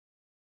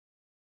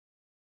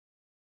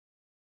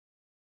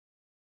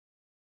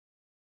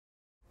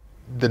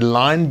the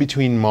line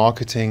between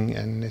marketing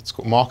and it's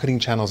called marketing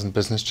channels and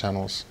business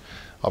channels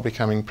are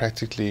becoming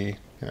practically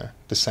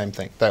the same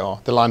thing. They are.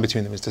 The line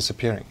between them is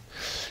disappearing.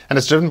 And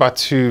it's driven by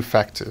two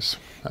factors.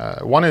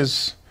 One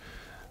is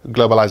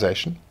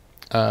globalisation,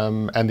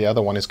 and the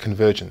other one is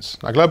convergence.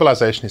 Now,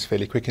 globalisation is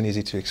fairly quick and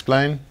easy to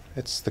explain.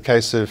 It's the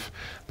case of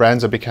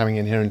brands are becoming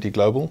inherently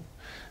global.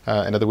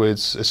 In other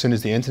words, as soon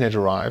as the internet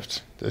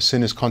arrived, as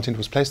soon as content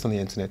was placed on the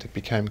internet, it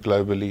became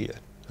globally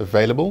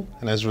available.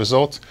 And as a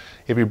result,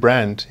 every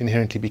brand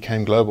inherently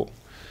became global.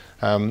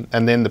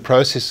 And then the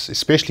process,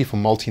 especially for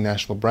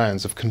multinational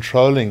brands, of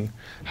controlling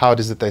how it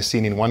is that they're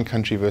seen in one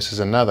country versus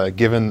another,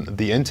 given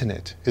the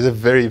internet, is a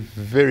very,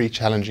 very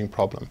challenging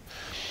problem.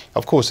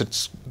 Of course,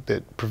 it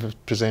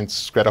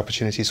presents great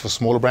opportunities for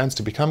smaller brands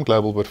to become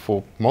global, but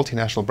for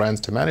multinational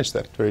brands to manage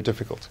that, very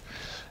difficult.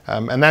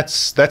 And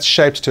that's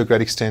shaped to a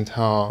great extent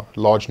how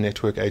large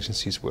network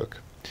agencies work.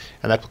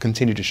 And that will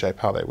continue to shape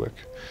how they work.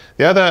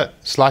 The other,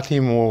 slightly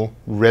more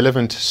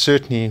relevant,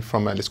 certainly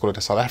from a, let's call it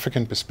a South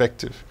African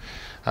perspective,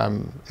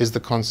 is the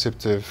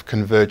concept of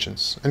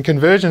convergence. And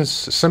convergence,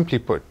 simply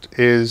put,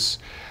 is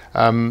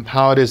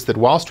how it is that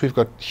whilst we've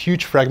got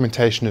huge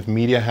fragmentation of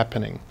media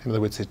happening, in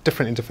other words, there's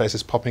different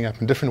interfaces popping up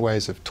and different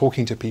ways of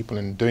talking to people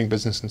and doing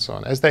business and so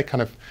on, as they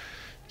kind of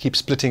keep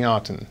splitting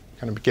out and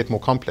kind of get more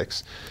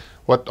complex,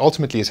 what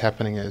ultimately is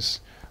happening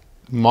is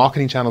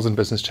marketing channels and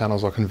business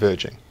channels are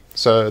converging.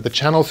 So the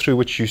channel through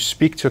which you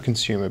speak to a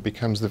consumer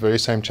becomes the very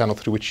same channel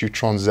through which you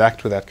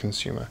transact with that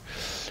consumer.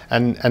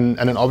 And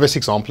an obvious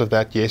example of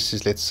that, yes,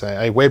 is, let's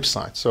say, a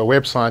website. So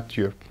a website,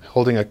 you're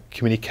holding a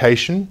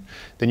communication,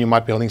 then you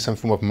might be holding some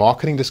form of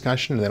marketing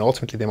discussion, and then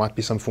ultimately there might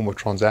be some form of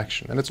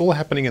transaction. And it's all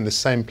happening in the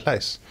same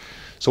place.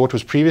 So what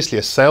was previously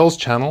a sales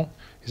channel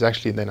is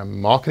actually then a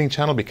marketing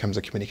channel, becomes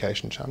a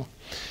communication channel.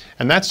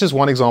 And that's just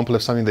one example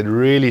of something that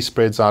really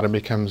spreads out and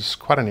becomes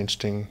quite an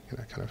interesting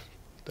kind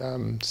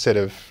of set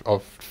of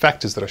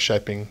factors that are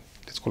shaping,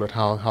 let's call it,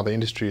 how the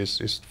industry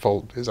is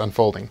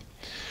unfolding.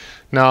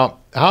 Now,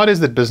 how it is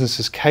that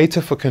businesses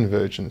cater for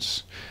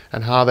convergence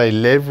and how they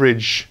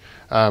leverage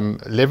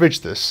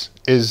this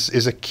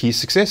is a key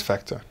success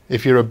factor.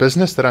 If you're a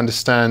business that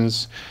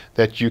understands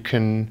that you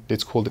can,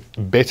 let's call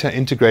it, better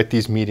integrate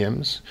these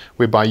mediums,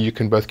 whereby you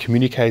can both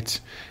communicate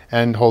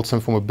and hold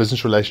some form of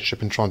business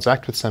relationship and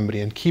transact with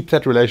somebody and keep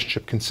that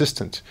relationship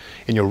consistent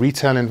in your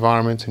retail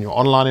environment, in your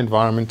online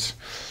environment,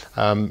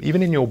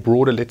 even in your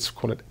broader, let's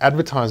call it,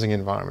 advertising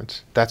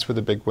environment, that's where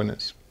the big win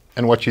is.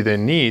 And what you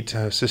then need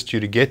to assist you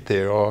to get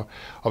there are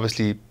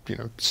obviously,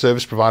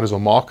 service providers or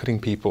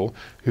marketing people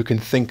who can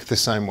think the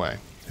same way,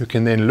 who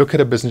can then look at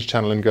a business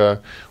channel and go,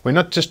 we're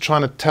not just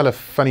trying to tell a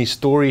funny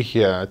story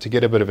here to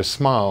get a bit of a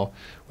smile.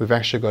 We've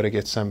actually got to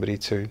get somebody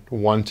to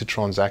want to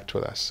transact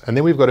with us. And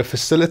then we've got to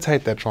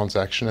facilitate that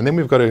transaction. And then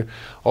we've got to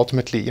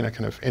ultimately,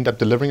 kind of end up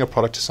delivering a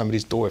product to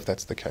somebody's door if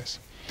that's the case.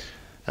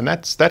 And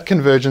that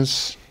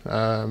convergence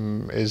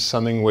is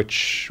something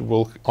which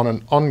will, on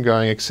an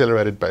ongoing,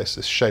 accelerated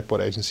basis, shape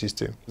what agencies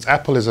do.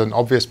 Apple is an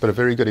obvious but a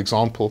very good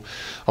example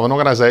of an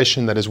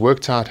organization that has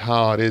worked out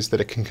how it is that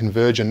it can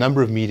converge a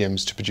number of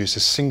mediums to produce a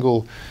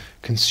single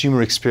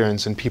consumer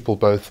experience, and people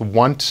both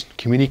want,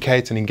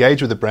 communicate, and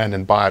engage with the brand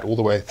and buy it all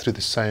the way through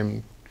the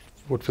same,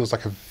 what feels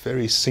like a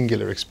very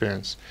singular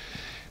experience.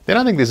 Then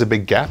I think there's a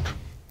big gap.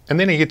 And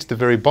then you get to the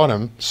very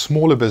bottom,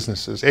 smaller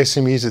businesses,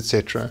 SMEs,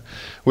 etc.,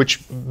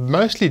 which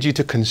mostly due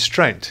to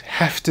constraint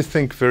have to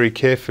think very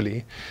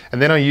carefully,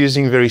 and then are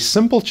using very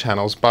simple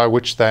channels by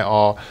which they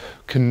are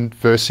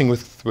conversing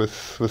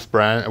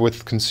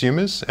with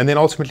consumers, and then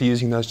ultimately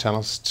using those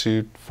channels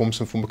to form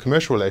some form of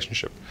commercial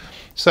relationship.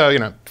 So,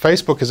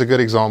 Facebook is a good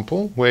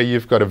example where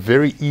you've got a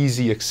very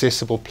easy,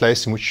 accessible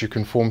place in which you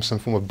can form some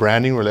form of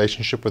branding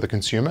relationship with a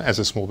consumer as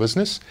a small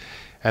business.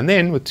 And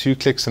then with 2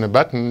 clicks and a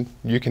button,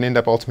 you can end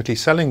up ultimately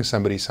selling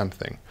somebody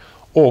something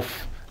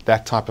off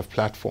that type of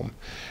platform.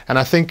 And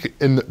I think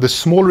in the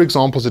smaller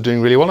examples are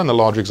doing really well and the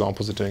larger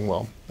examples are doing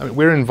well. I mean,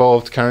 we're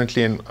involved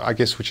currently in, I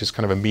guess, which is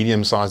kind of a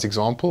medium-sized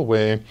example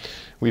where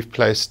we've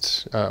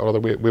placed, or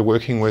we're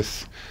working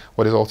with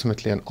what is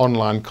ultimately an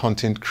online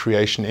content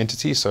creation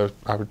entity. So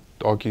I would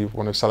argue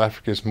one of South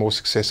Africa's more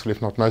successful,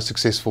 if not most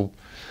successful,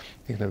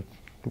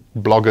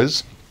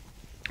 bloggers,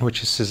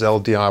 which is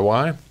Sizelle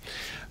DIY.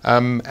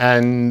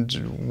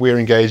 And we're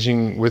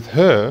engaging with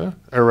her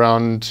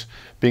around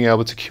being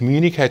able to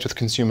communicate with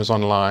consumers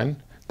online.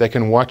 They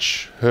can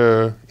watch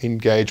her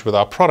engage with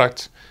our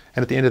product,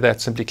 and at the end of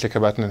that, simply click a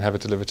button and have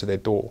it delivered to their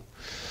door.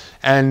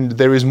 And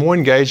there is more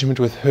engagement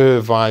with her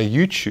via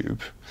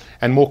YouTube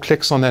and more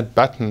clicks on that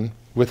button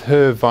with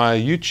her via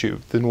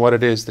YouTube than what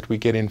it is that we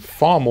get in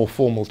far more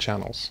formal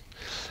channels.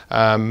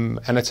 And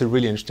it's a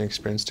really interesting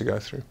experience to go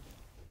through.